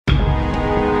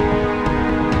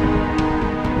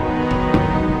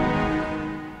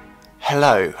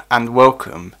Hello and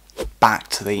welcome back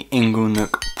to the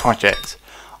Inglenook project.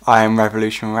 I am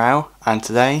REVEIW and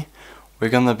today we're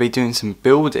going to be doing some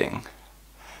building.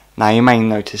 Now you may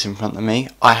notice in front of me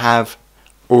I have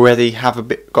already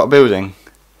got a building.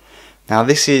 Now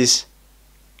this is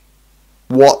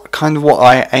what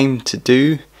I aim to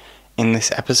do in this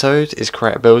episode, is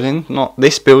create a building. Not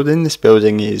this building. This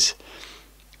building is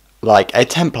like a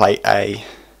template,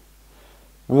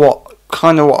 what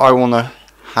I want to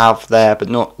have there, but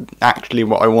not actually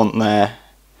what I want there,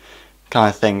 kind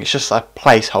of thing. It's just a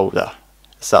placeholder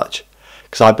as such,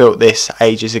 because I built this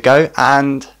ages ago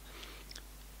and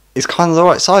it's kind of the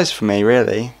right size for me,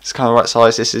 really. It's kind of the right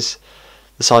size. This is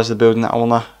the size of the building that I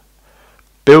want to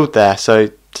build there. So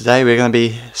today we're going to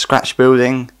be scratch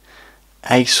building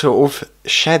a sort of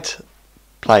shed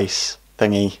place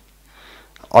thingy.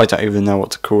 I don't even know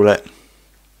what to call it.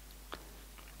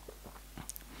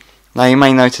 Now you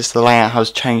may notice the layout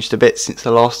has changed a bit since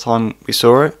the last time we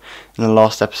saw it. In the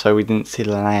last episode we didn't see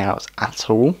the layout at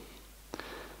all.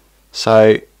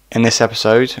 So in this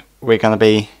episode we're going to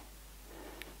be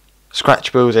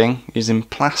scratch building using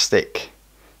plastic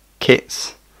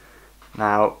kits.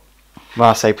 Now when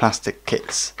I say plastic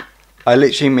kits, I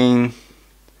literally mean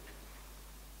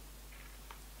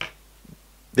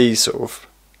these sort of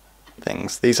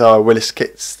things. These are Willis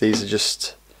kits. These are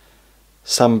just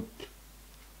some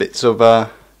bits of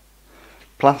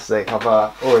plastic. I've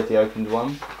already opened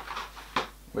one,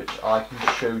 which I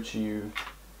can show to you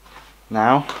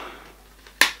now.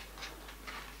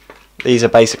 These are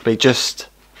basically just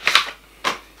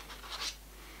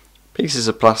pieces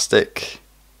of plastic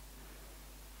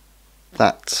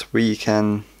that we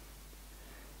can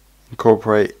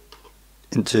incorporate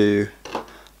into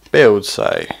builds.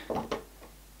 So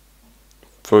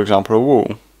for example, a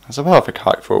wall. That's a perfect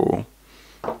height for a wall.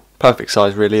 Perfect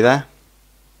size really there.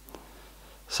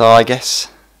 So I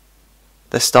guess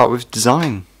let's start with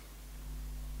design.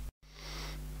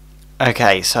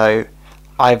 Okay, so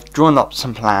I've drawn up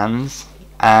some plans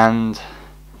and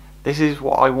this is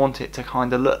what I want it to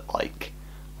kind of look like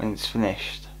when it's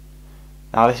finished.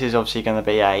 Now this is obviously going to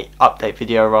be a update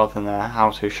video rather than a how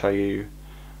to show you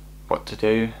what to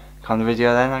do kind of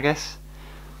video then, I guess.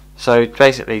 So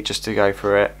basically, just to go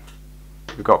through it,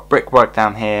 we've got brickwork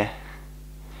down here.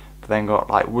 Then got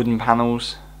like wooden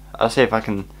panels. I'll see if I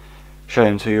can show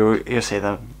them to you. You'll see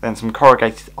them. Then some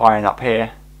corrugated iron up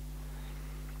here,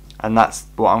 and that's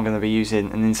what I'm going to be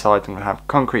using. And inside I'm going to have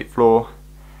concrete floor,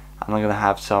 and I'm going to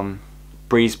have some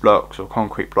breeze blocks or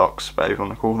concrete blocks, whatever you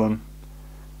want to call them.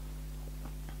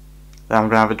 Then I'm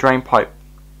going to have a drain pipe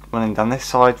running down this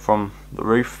side from the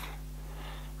roof,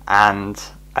 and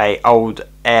a old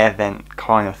air vent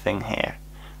kind of thing here.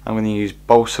 I'm going to use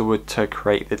balsa wood to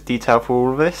create the detail for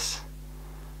all of this,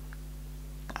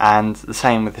 and the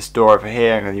same with this door over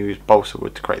here. I'm going to use balsa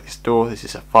wood to create this door. This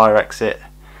is a fire exit,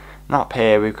 and up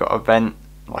here we've got a vent,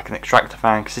 like an extractor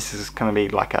fan, because this is going to be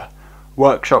like a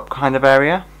workshop kind of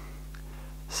area.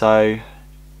 So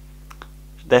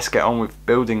let's get on with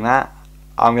building that.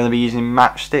 I'm going to be using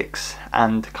matchsticks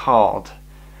and card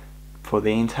for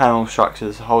the internal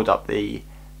structures to hold up the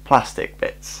plastic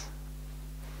bits.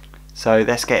 So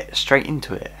let's get straight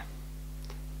into it.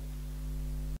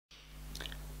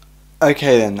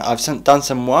 Okay then, I've done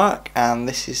some work and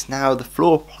this is now the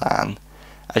floor plan.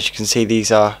 As you can see,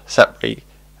 these are separate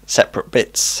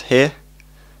bits here,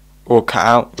 all cut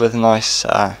out with a nice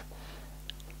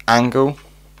angle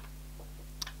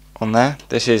on there.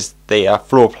 This is the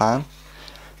floor plan.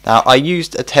 Now I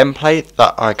used a template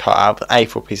that I cut out of an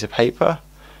A4 piece of paper,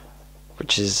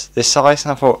 which is this size,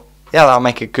 and I thought, yeah, that'll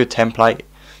make a good template.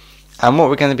 And what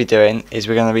we're going to be doing is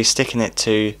we're going to be sticking it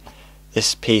to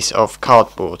this piece of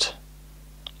cardboard,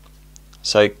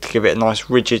 so to give it a nice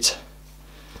rigid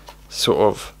sort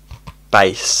of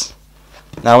base.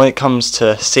 Now when it comes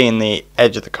to seeing the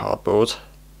edge of the cardboard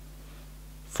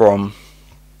from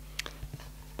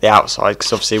the outside,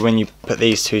 because obviously when you put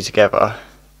these two together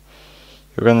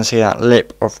you're going to see that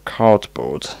lip of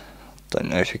cardboard.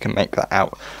 Don't know if you can make that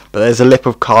out, but there's a lip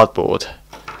of cardboard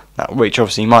which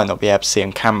obviously you might not be able to see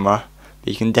on camera,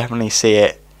 but you can definitely see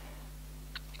it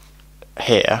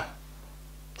here.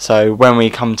 So when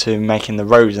we come to making the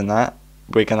roads and that,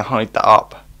 we're going to hide that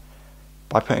up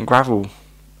by putting gravel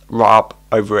right up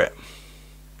over it.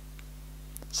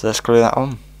 So let's glue that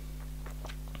on.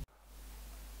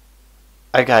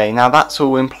 Okay, now that's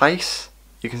all in place.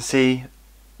 You can see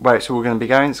where it's all going to be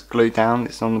going. It's glued down,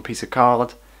 it's on a piece of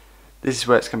card. This is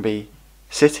where it's going to be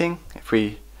sitting. If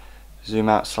we zoom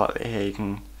out slightly here, you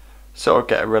can sort of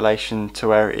get a relation to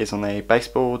where it is on a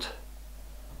baseboard.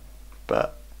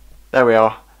 But there we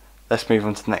are. Let's move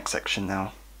on to the next section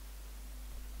now.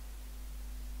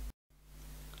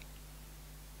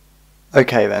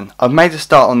 Okay then, I've made a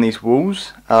start on these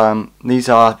walls. These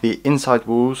are the inside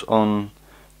walls on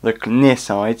the near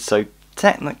side, so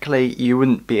technically you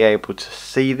wouldn't be able to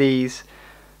see these,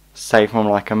 say from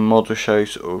like a model show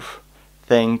sort of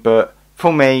thing, but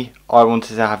for me, I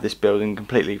wanted to have this building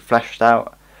completely fleshed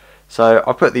out. So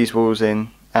I put these walls in,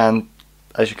 and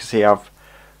as you can see I've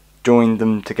joined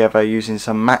them together using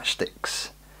some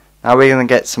matchsticks. Now we're going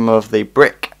to get some of the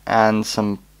brick and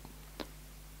some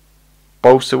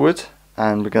balsa wood,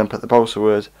 and we're going to put the balsa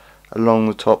wood along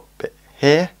the top bit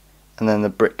here, and then the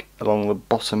brick along the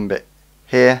bottom bit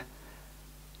here,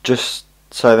 just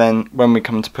so then when we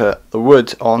come to put the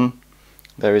wood on,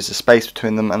 there is a space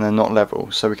between them and they're not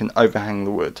level, so we can overhang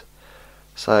the wood.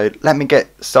 So let me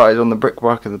get started on the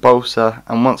brickwork of the balsa,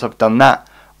 and once I've done that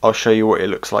I'll show you what it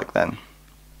looks like then.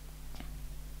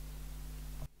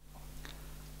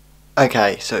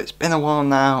 Okay, so it's been a while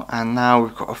now, and now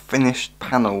we've got a finished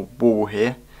panel wall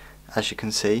here, as you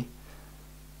can see.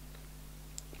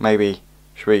 Maybe,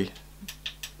 should we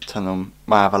turn on,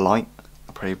 might have a light,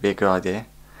 that'd probably be a good idea.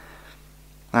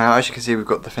 Now as you can see we've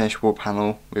got the finished wall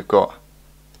panel, we've got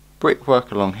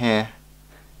brickwork along here,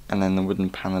 and then the wooden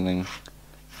panelling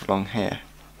along here.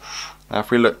 Now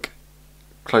if we look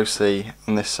closely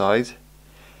on this side,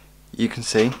 you can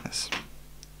see, let's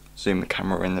zoom the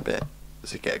camera in a bit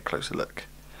so you get a closer look.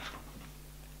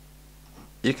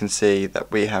 You can see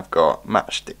that we have got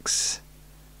matchsticks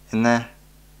in there,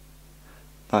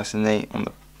 nice and neat.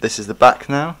 This is the back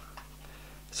now,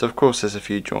 so of course there's a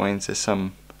few joins, there's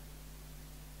some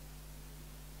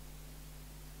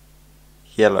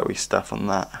yellowy stuff on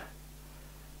that,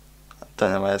 I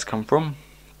don't know where it's come from,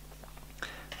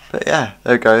 but yeah,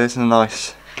 there we go, there's a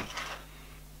nice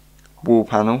wall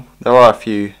panel. There are a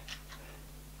few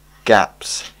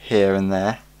gaps here and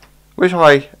there, which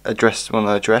I want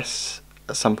to address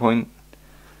at some point.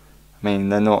 I mean,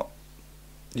 they're not,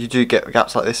 you do get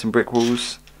gaps like this in brick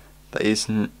walls, that is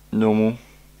normal,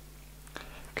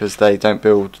 because they don't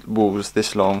build walls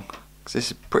this long, because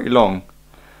this is pretty long.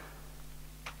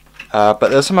 But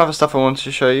there's some other stuff I wanted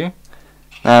to show you.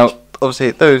 Now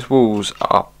obviously those walls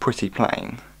are pretty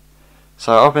plain,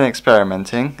 so I've been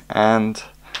experimenting and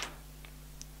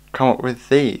come up with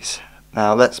these.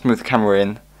 Now let's move the camera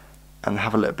in and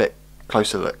have a little bit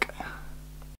closer look.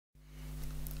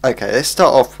 Okay, let's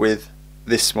start off with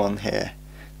this one here.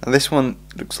 Now this one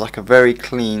looks like a very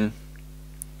clean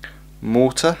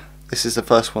mortar. This is the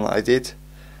first one that I did,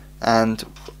 and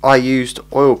I used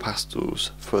oil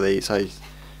pastels for these. I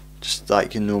just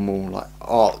like your normal like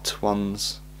art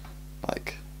ones,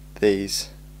 like these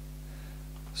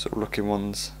sort of looking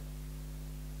ones,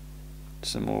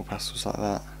 some oil pastels like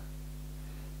that.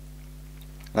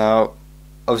 Now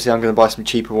obviously I'm going to buy some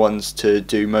cheaper ones to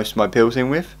do most of my building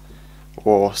with,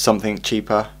 or something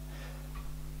cheaper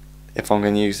if I'm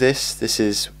going to use this. This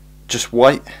is just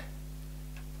white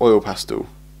oil pastel.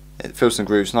 It fills and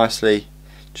grooves nicely.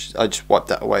 I just wiped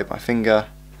that away with my finger,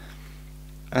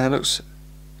 and it looks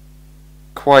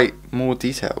quite more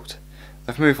detailed.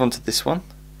 I've moved on to this one.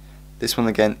 This one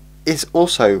again is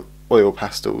also oil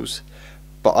pastels,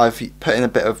 but I've put in a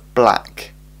bit of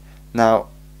black. Now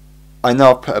I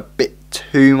know I've put a bit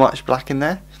too much black in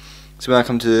there, so when I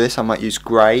come to do this I might use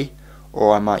grey,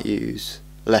 or I might use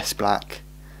less black,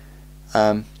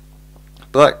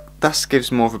 but that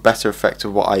gives more of a better effect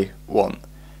of what I want,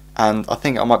 and I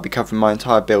think I might be covering my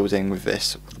entire building with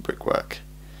this, with the brickwork.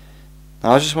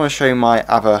 Now I just want to show you my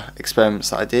other experiments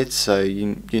that I did, so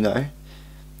you know.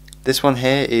 This one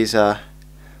here is a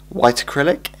white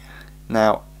acrylic.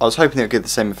 Now I was hoping it would give the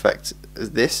same effect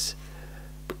as this,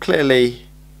 but clearly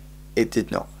it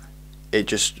did not. It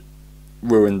just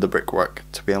ruined the brickwork,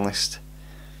 to be honest.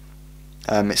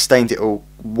 It stained it all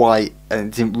white and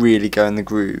it didn't really go in the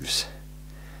grooves.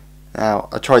 Now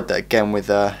I tried that again with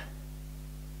a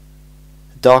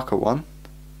darker one.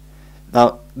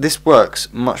 Now this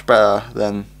works much better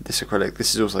than this acrylic.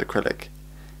 This is also acrylic,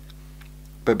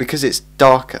 but because it's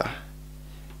darker,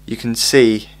 you can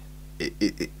see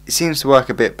it seems to work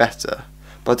a bit better.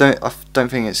 But I don't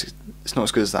think it's not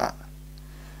as good as that.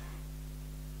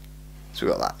 So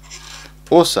we got that.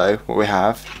 Also, what we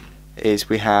have is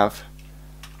we have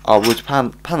our wood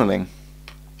panelling.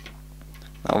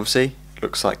 Now obviously it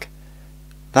looks like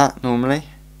that normally,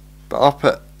 but I'll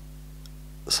put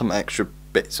some extra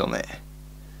bits on it.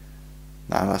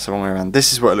 No, that's the wrong way around.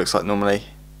 This is what it looks like normally.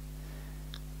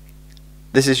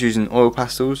 This is using oil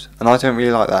pastels, and I don't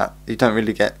really like that. You don't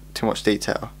really get too much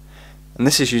detail. And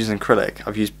this is using acrylic.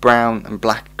 I've used brown and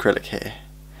black acrylic here.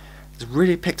 It's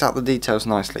really picked out the details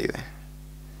nicely there.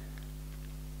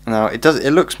 Now it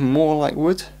looks more like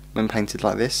wood when painted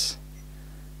like this.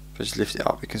 I just lift it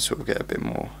up, you can sort of get a bit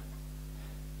more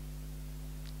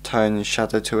tone and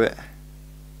shadow to it.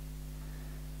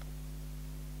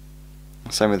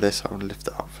 Same with this, I would lift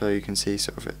it up so you can see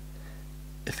sort of it.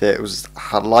 If it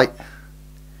had light,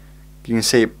 you can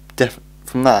see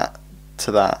from that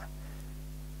to that.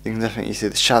 You can definitely see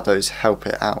the shadows help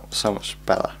it out so much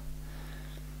better.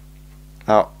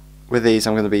 Now with these,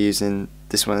 I'm going to be using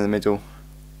this one in the middle,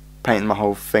 painting my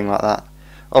whole thing like that.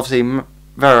 Obviously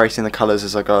varying the colours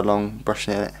as I go along,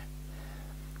 brushing in it,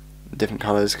 different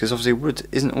colours, because obviously wood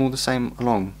isn't all the same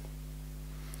along.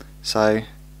 So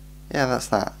yeah, that's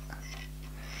that.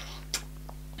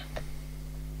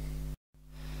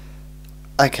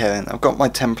 Okay then, I've got my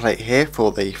template here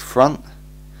for the front.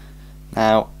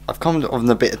 Now I've come on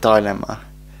a bit of dilemma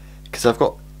because I've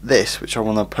got this which I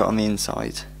want to put on the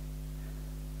inside,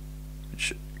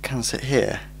 which can sit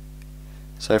here.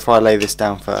 So if I lay this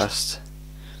down first,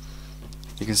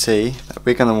 you can see that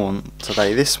we're going to want to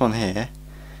lay this one here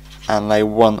and lay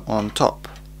one on top.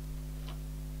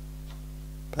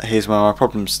 But here's where my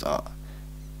problems start.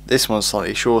 This one's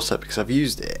slightly shorter because I've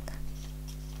used it,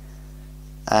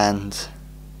 and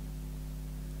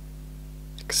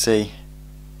you can see it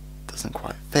doesn't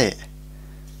quite fit.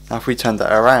 Now if we turn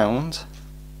that around,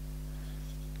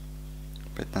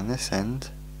 but down this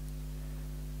end,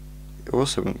 it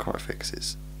also wouldn't quite fit because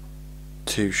it's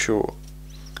too short.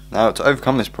 Now to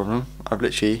overcome this problem, I've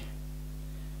literally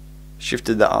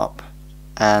shifted that up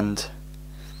and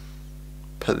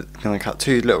going to cut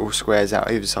two little squares out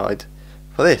either side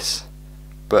for this.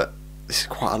 But this is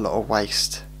quite a lot of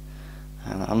waste,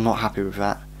 and I'm not happy with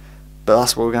that. But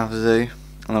that's what we're going to have to do,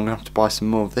 and I'm going to have to buy some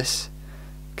more of this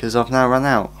because I've now run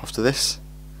out after this.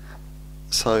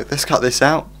 So let's cut this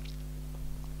out,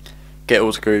 get it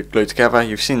all glued together.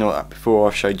 You've seen all that before,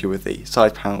 I've showed you with the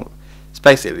side panel. It's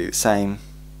basically the same.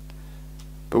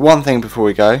 But one thing before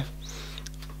we go,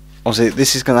 obviously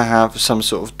this is going to have some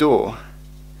sort of door.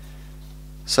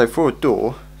 So for a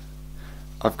door,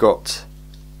 I've got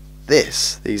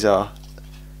this. These are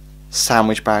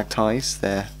sandwich bag ties.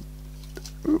 They're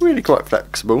really quite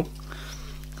flexible,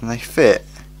 and they fit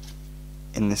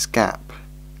in this gap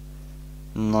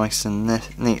nice and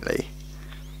neatly.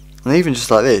 And even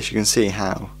just like this, you can see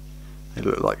how they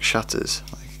look like shutters.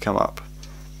 They can come up,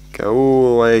 go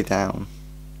all the way down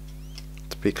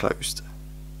to be closed.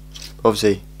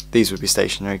 Obviously these would be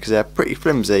stationary because they're pretty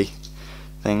flimsy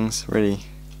things, really.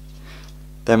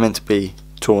 They're meant to be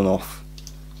torn off.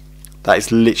 That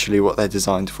is literally what they're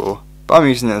designed for. But I'm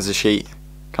using it as a sheet.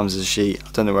 Comes as a sheet.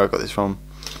 I don't know where I got this from,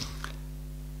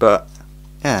 but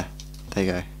yeah, there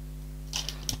you go.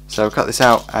 So I'll cut this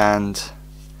out and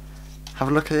have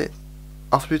a look at it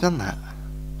after we've done that.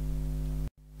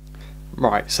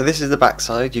 Right, so this is the back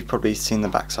side. You've probably seen the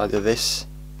back side of this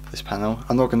panel.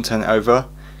 I'm not going to turn it over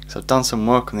because I've done some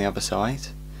work on the other side,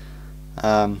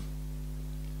 and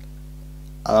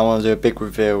I want to do a big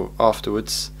reveal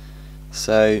afterwards.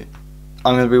 So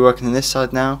I'm going to be working on this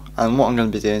side now, and what I'm going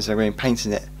to be doing is I'm going to be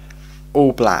painting it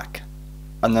all black.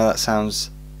 I know that sounds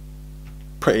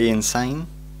pretty insane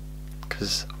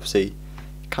because obviously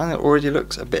it kind of already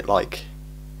looks a bit like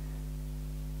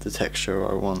the texture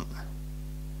I want.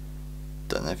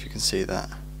 Don't know if you can see that.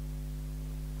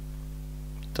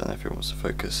 Don't know if it wants to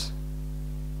focus.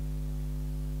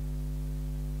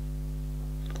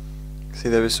 See,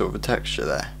 there is sort of a texture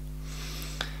there.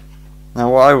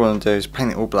 Now what I want to do is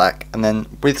paint it all black, and then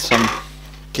with some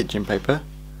kitchen paper,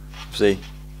 obviously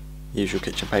usual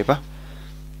kitchen paper,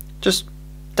 just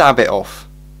dab it off,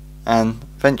 and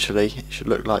eventually it should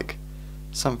look like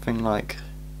something like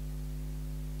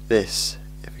this,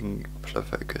 if you can put a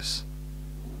focus.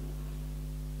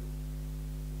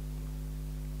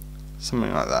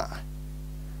 Something like that.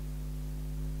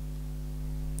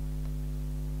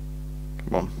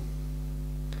 Come on.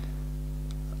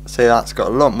 See, that's got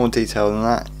a lot more detail than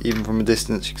that. Even from a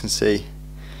distance you can see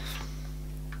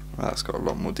that's got a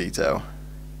lot more detail.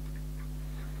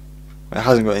 It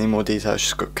hasn't got any more detail, it's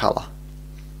just got colour.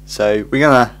 So we're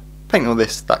gonna paint all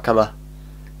this that colour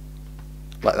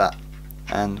like that,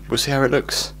 and we'll see how it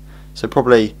looks. So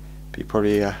probably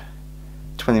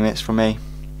 20 minutes from me,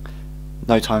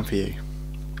 no time for you.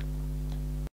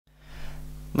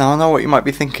 Now I know what you might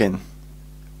be thinking.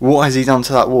 What has he done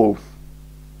to that wall?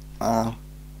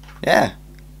 Yeah,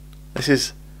 this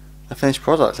is a finished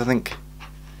product. I think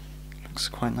it looks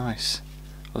quite nice.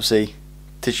 Obviously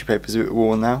tissue paper is a bit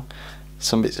worn now.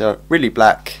 Some bits are really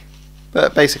black,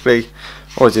 but basically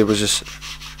all I did was just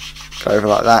go over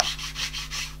like that,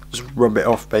 just rub it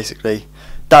off basically.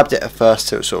 Dabbed it at first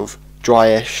till it was sort of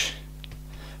dryish,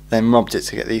 then rubbed it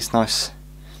to get these nice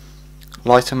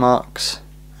lighter marks,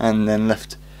 and then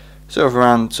left sort of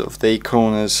around sort of the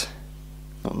corners,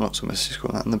 not so much this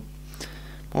corner, and the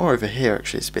more over here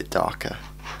actually it's a bit darker,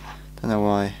 don't know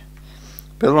why,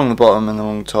 but along the bottom and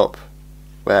along the top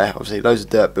where obviously loads of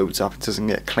dirt builds up, it doesn't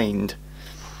get cleaned.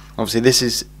 Obviously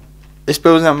this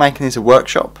building I'm making is a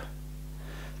workshop,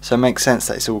 so it makes sense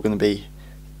that it's all going to be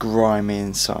grimy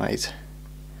inside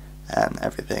and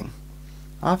everything.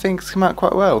 I think it's come out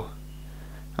quite well.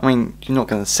 I mean, you're not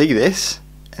going to see this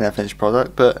in a finished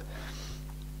product, but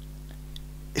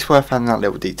it's worth having that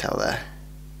little detail there.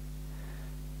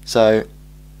 So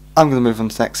I'm going to move on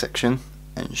to the next section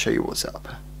and show you what's up.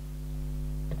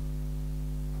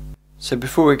 So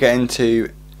before we get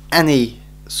into any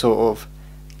sort of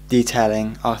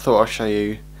detailing, I thought I'd show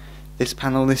you this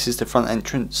panel. This is the front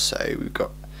entrance, so we've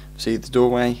got, see the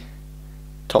doorway,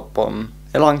 top, bottom,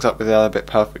 it lines up with the other bit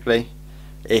perfectly,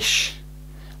 ish.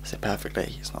 I say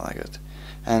perfectly, it's not that good.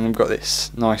 And we've got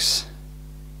this nice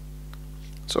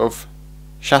sort of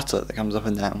shutter that comes up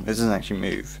and down. It doesn't actually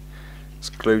move, it's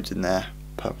glued in there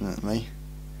permanently.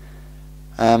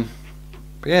 But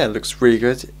yeah, it looks really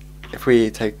good. If we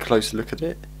take a closer look at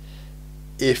it,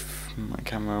 if my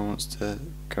camera wants to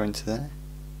go into there,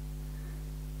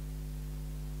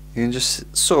 you can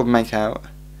just sort of make out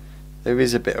there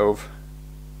is a bit of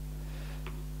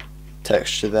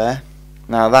texture there.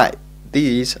 Now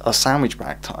these are sandwich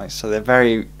bag ties, so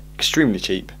they're extremely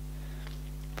cheap,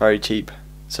 very cheap.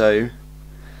 So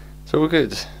it's all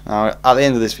good. Now at the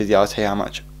end of this video, I'll tell you how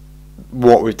much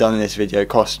what we've done in this video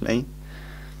cost me,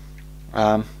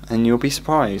 and you'll be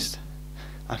surprised.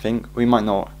 I think we might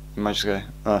not. You might just go,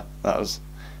 that was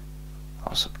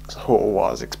sort of what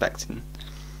I was expecting.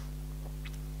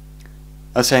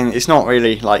 I was saying it's not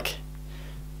really like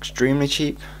extremely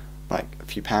cheap, like a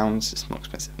few pounds. It's more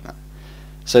expensive than that.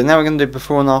 So now we're going to do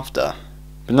before and after,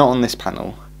 but not on this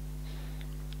panel,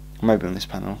 or maybe on this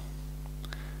panel,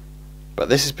 but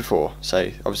this is before. So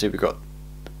obviously we've got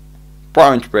bright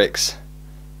orange bricks,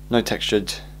 no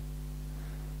textured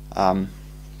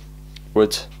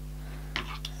wood,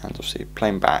 and obviously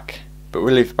plain back, but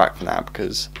we'll leave the back for now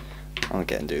because I want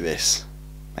to get and do this,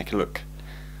 make it look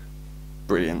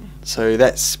brilliant. So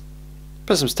let's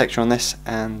put some texture on this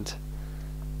and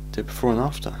do before and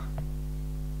after.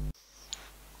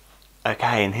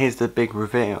 Okay, and here's the big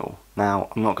reveal. Now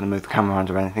I'm not going to move the camera around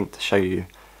or anything to show you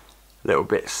little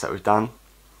bits that we've done.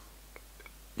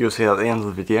 You'll see that at the end of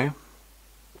the video,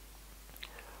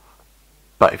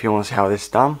 but if you want to see how this is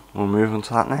done, we'll move on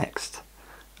to that next.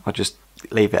 I'll just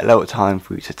leave it a little time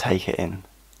for you to take it in.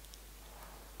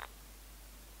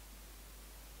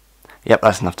 Yep,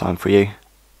 that's enough time for you.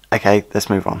 Okay, let's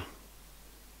move on.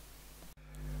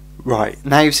 Right,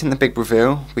 now you've seen the big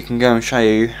reveal, we can go and show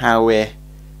you how I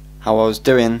was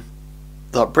doing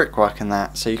the brickwork and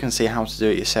that, so you can see how to do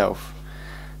it yourself.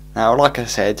 Now, like I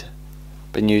said,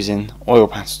 been using oil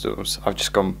pastels. I've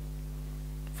just gone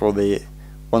for the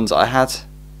ones that I had,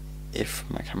 if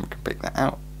my camera can pick that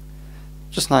out.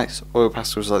 Just nice oil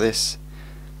pastels like this.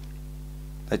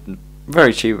 They're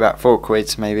very cheap, about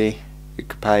 £4 maybe you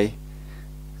could pay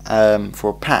for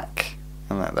a pack,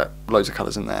 and that loads of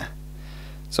colours in there.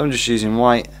 So I'm just using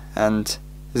white, and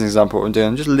as an example what I'm doing,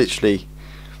 I'm just literally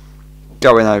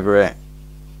going over it,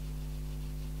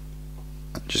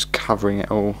 just covering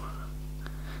it all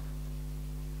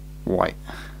white.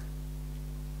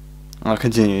 I'll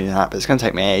continue that, but it's going to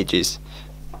take me ages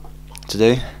to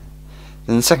do.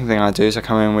 Then the second thing I do is I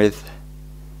come in with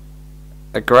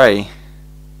a grey,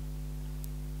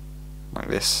 like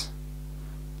this,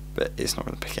 but it's not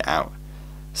going to pick it out.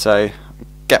 So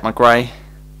get my grey,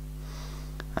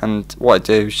 and what I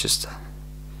do is just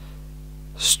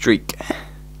streak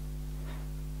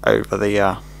over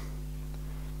the,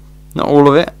 not all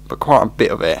of it, but quite a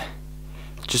bit of it,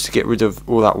 just to get rid of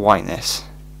all that whiteness.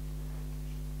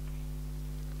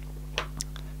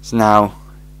 So now,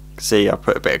 see, I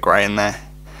put a bit of grey in there.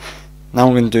 Now what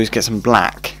I'm going to do is get some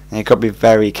black, and you've got to be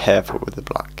very careful with the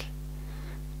black.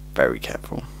 Very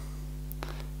careful.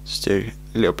 Just do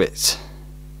a little bit,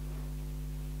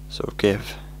 sort of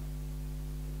give.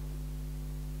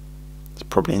 It's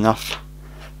probably enough.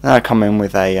 Then I come in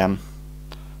with a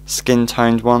skin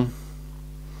toned one,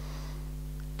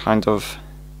 kind of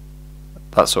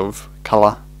that sort of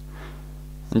colour,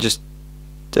 and just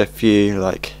do a few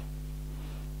like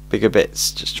bigger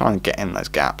bits, just trying to get in those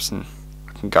gaps. And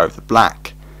I can go with the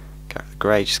black, go with the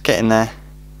grey, just get in there,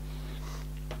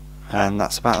 and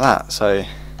that's about that. So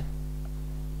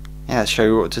yeah, let's show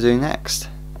you what to do next.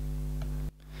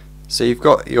 So you've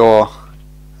got your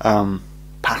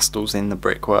pastels in the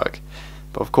brickwork,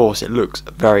 but of course it looks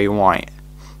very white.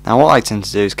 Now what I tend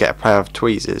to do is get a pair of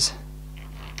tweezers,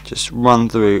 just run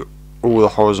through all the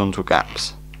horizontal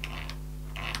gaps.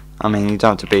 I mean, you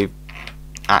don't have to be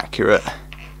accurate,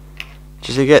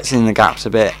 just it gets in the gaps a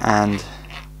bit, and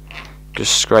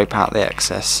just scrape out the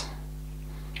excess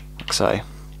like so.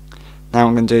 Now what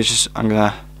I'm going to do is I'm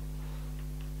going to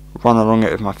run along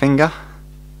it with my finger,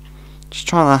 just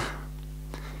trying to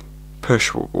push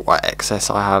what excess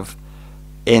I have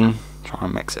in, try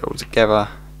and mix it all together,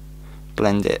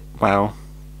 blend it well,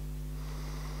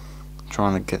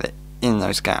 trying to get it in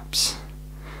those gaps.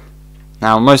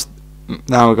 Now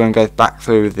we're going to go back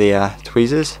through the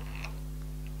tweezers.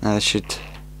 Now this should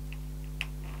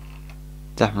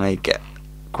definitely get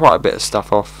quite a bit of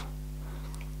stuff off.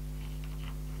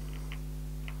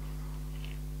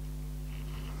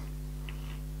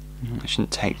 It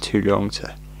shouldn't take too long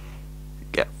to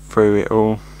get through it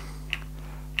all.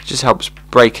 It just helps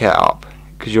break it up,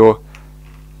 because you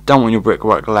don't want your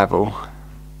brickwork level.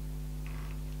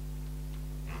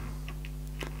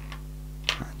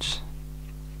 Just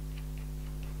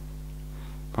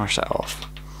brush that off.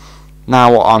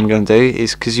 Now what I'm going to do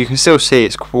is, because you can still see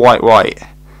it's quite white,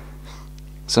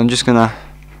 so I'm just going to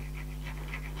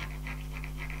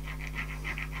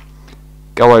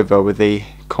go over with the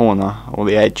corner or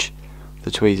the edge of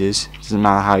the tweezers, doesn't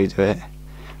matter how you do it,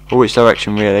 or which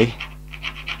direction really.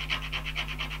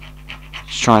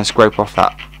 Just try and scrape off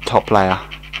that top layer.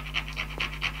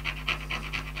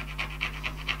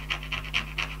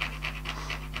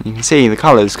 You can see the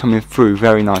colours coming through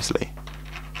very nicely.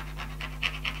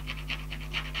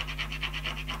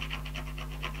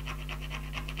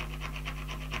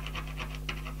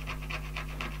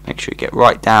 Make sure you get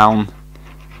right down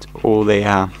to all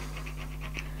the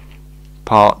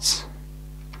parts.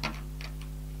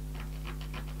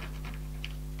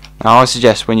 Now I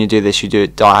suggest when you do this, you do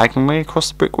it diagonally across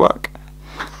the brickwork.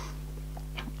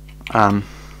 That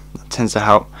tends to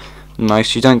help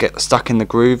most. You don't get stuck in the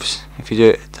grooves if you do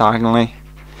it diagonally,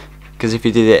 because if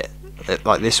you did it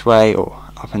like this way or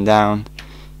up and down,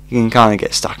 you can kind of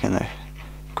get stuck in the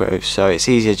grooves. So it's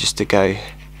easier just to go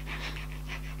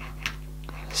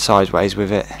sideways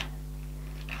with it.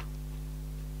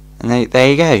 And there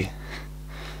you go.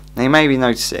 Now you may be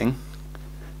noticing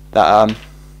that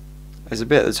there's a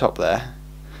bit at the top there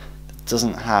that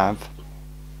doesn't have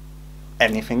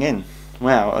anything in.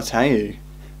 Well, I'll tell you,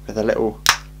 with a little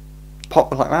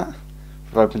pop like that,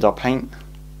 we've opened our paint,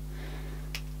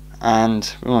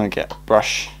 and we want to get a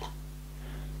brush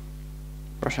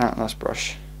out, nice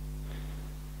brush,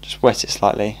 just wet it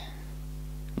slightly.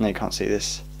 No, you can't see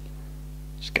this,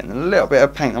 just getting a little bit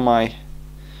of paint on my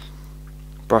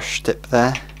brush tip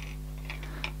there.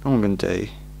 All I'm going to do,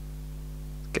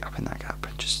 get up in that gap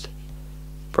and just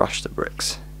brush the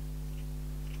bricks.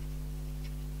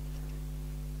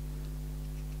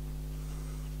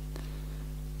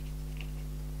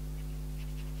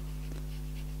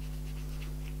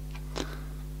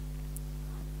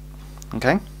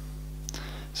 Okay,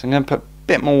 so I'm going to put a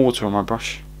bit more water on my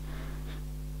brush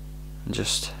and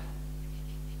just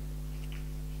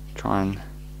try and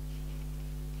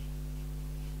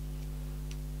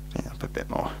clean up a bit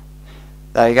more.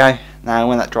 There you go. Now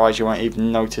when that dries, you won't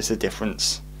even notice a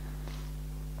difference.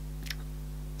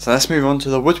 So let's move on to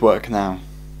the woodwork now.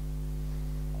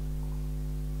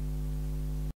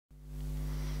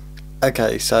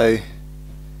 Okay, so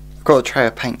I've got a tray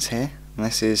of paints here, and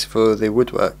this is for the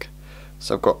woodwork.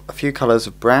 So I've got a few colours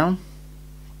of brown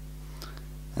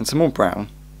and some more brown,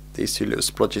 these two little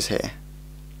splodges here.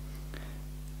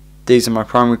 These are my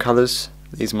primary colours,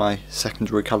 these are my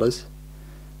secondary colours.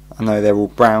 I know they're all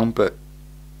brown, but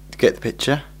to get the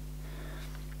picture.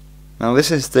 Now this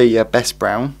is the best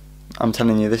brown. I'm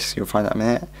telling you this, you'll find out in a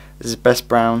minute. This is best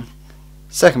brown,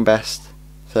 second best,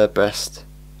 third best.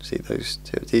 See those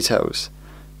two details.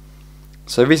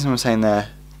 So the reason I'm saying there,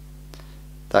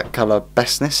 that colour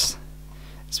bestness,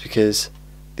 is because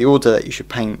the order that you should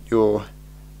paint your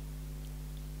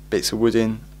bits of wood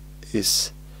in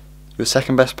is your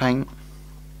second best paint,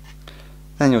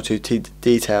 then your two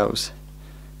details,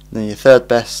 then your third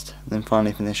best, and then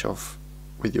finally finish off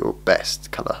with your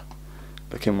best colour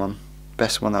looking one,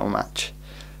 best one that will match.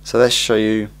 So let's show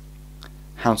you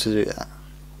how to do that.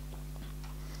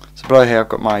 So below here I've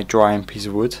got my drying piece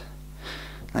of wood.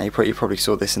 Now you probably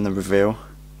saw this in the reveal,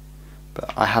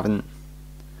 but I haven't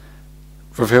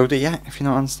revealed it yet, if you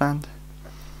don't understand.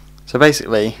 So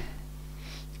basically, you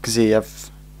can see you have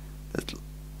the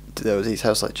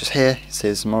details like just here. You see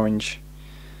there's some orange-ish.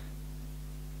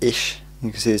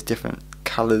 You can see there's different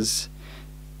colours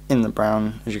in the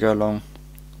brown as you go along.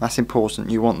 That's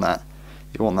important. You want that.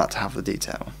 You want that to have the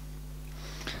detail.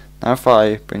 Now if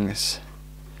I bring this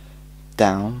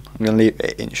down, I'm going to leave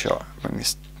it in shot. Bring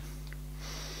this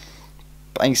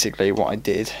basically what I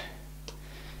did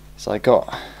is I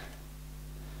got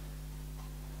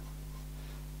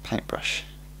paintbrush.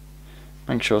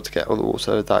 Make sure to get all the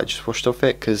water that I just washed off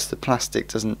it, because the plastic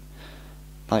doesn't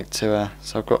like to,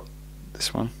 so I've got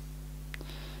this one,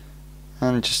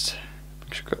 and just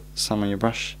make sure you've got some on your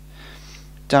brush.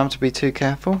 Don't have to be too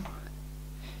careful,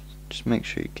 just make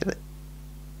sure you get it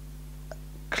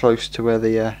close to where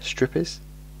the strip is.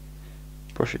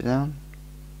 Brush it down.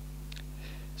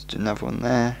 Let's do another one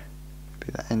there,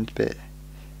 maybe that end bit,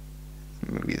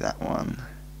 maybe that one.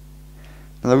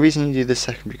 Now the reason you do the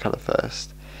secondary colour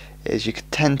first is you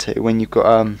could tend to, when you've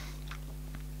got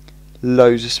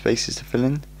loads of spaces to fill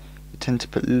in, you tend to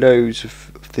put loads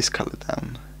of this colour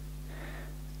down.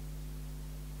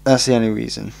 That's the only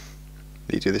reason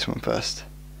that you do this one first.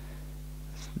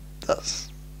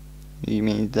 You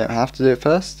mean you don't have to do it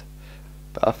first,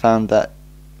 but I found that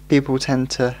people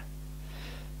tend to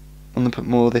want to put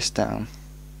more of this down.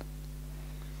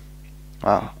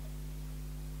 Well,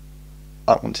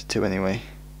 I wanted to anyway.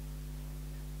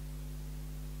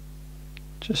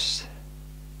 Just,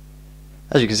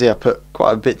 as you can see, I put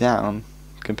quite a bit down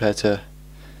compared to,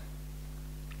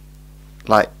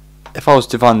 like, if I was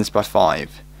dividing this by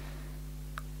 5,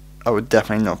 I would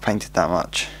definitely not have painted that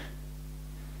much.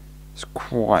 It's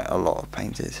quite a lot of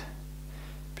painted.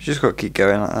 But you just got to keep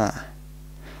going like that.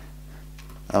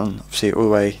 And obviously all the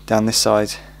way down this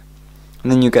side.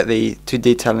 And then you get the to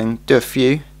detailing, do a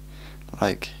few,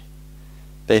 like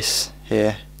this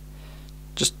here,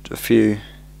 just a few,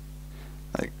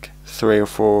 like 3 or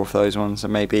 4 of those ones,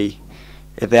 and maybe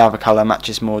if the other colour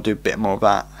matches more, do a bit more of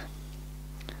that.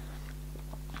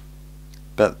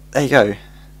 But there you go.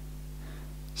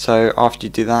 So after you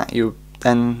do that, you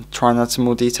then try and add some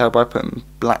more detail by putting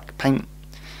black paint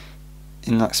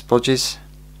in like splodges,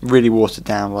 really watered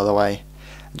down by the way,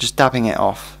 just dabbing it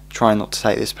off, trying not to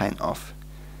take this paint off.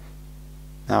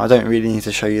 Now I don't really need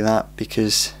to show you that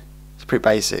because it's pretty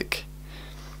basic,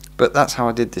 but that's how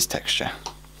I did this texture.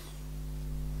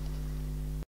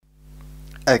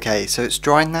 Okay, so it's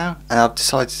dry now, and I've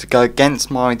decided to go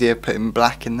against my idea of putting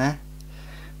black in there.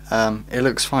 It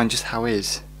looks fine just how it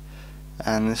is,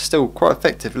 and it's still quite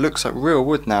effective. It looks like real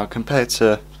wood now compared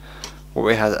to what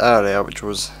we had earlier, which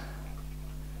was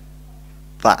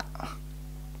that.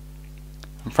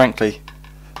 And frankly,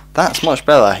 that's much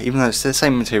better, even though it's the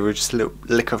same material, just a little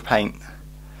lick of paint.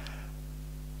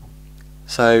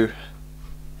 So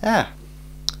yeah,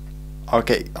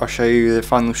 I'll show you the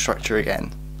final structure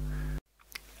again.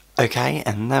 Okay,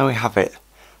 and there we have it,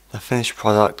 the finished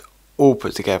product all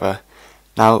put together.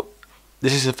 Now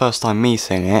this is the first time me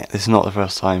seeing it, this is not the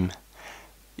first time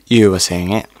you are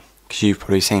seeing it, because you've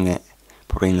probably seen it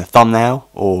probably in the thumbnail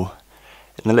or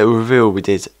in the little reveal we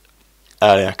did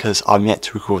earlier, because I'm yet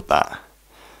to record that.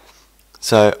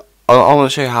 So I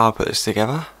want to show you how I put this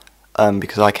together,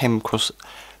 because I came across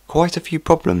quite a few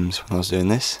problems when I was doing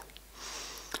this.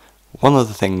 One of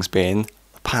the things being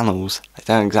the panels, they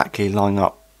don't exactly line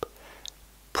up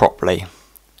properly,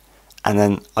 and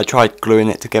then I tried gluing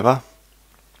it together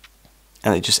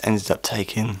and it just ended up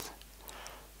taking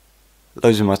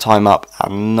loads of my time up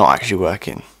and not actually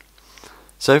working.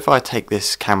 So if I take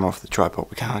this camera off the tripod,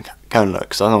 we can go and look,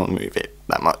 because I don't want to move it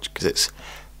that much because it's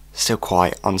still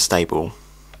quite unstable.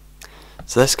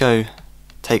 So let's go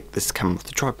take this camera off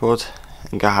the tripod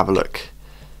and go have a look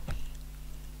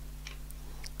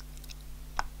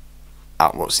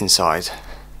at what's inside.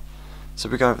 So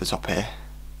we go over the top here.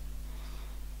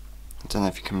 I don't know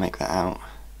if you can make that out.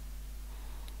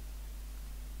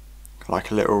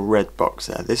 Like a little red box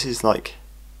there. This is like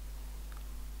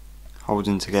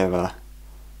holding together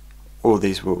all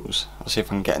these walls. I'll see if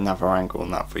I can get another angle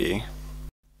on that for you.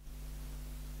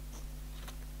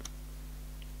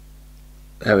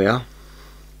 There we are.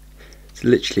 It's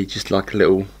literally just like a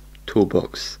little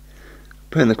toolbox.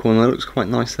 Put in the corner, it looks quite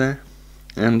nice there,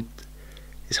 and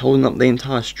it's holding up the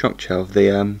entire structure of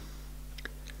the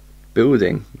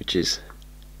building, which is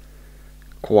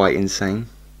quite insane.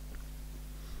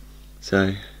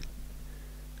 So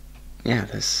yeah,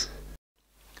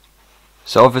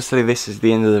 so obviously this is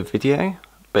the end of the video,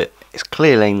 but it's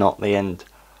clearly not the end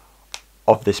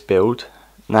of this build.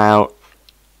 Now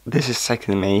this has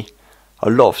taken me a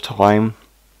lot of time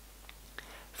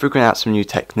figuring out some new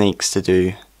techniques to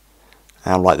do,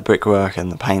 like the brickwork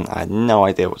and the paint. I had no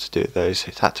idea what to do with those,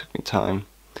 so that took me time.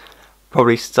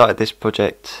 Probably started this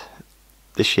project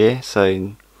this year,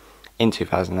 so in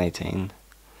 2018,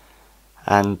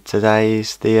 and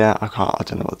today's the I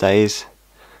don't know what the day is,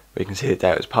 but you can see the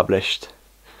day it was published.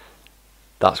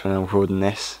 That's when I'm recording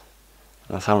this,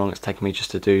 and that's how long it's taken me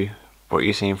just to do what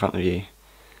you see in front of you.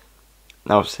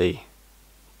 Now obviously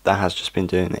that has just been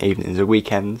doing evenings or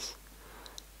weekends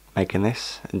making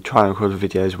this and trying to record a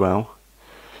video as well.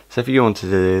 So if you wanted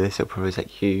to do this, it'll probably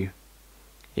take you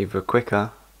either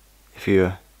quicker if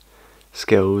you're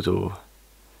skilled or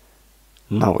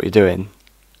know what you're doing,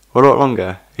 or a lot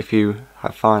longer if you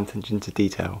have fine attention to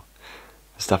detail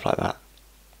and stuff like that.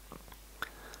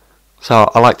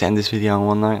 So I like to end this video on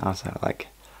one note. I'll say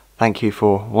thank you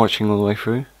for watching all the way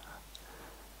through.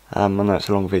 I know it's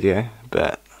a long video,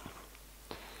 but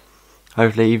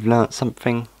hopefully you've learnt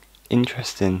something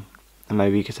interesting and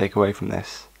maybe you could take away from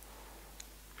this,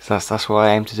 because that's what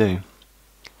I aim to do.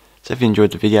 So if you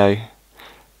enjoyed the video,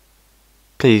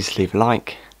 please leave a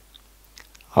like.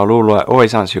 I'll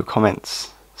always answer your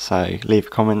comments, so leave a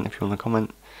comment if you want to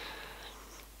comment.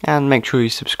 And make sure you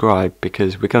subscribe,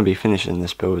 because we're going to be finishing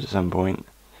this build at some point.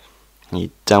 And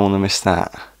you don't want to miss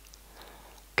that,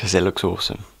 because it looks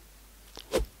awesome.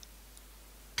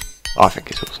 I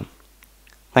think it's awesome.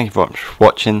 Thank you very much for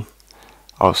watching.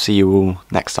 I'll see you all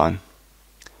next time.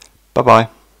 Bye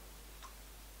bye.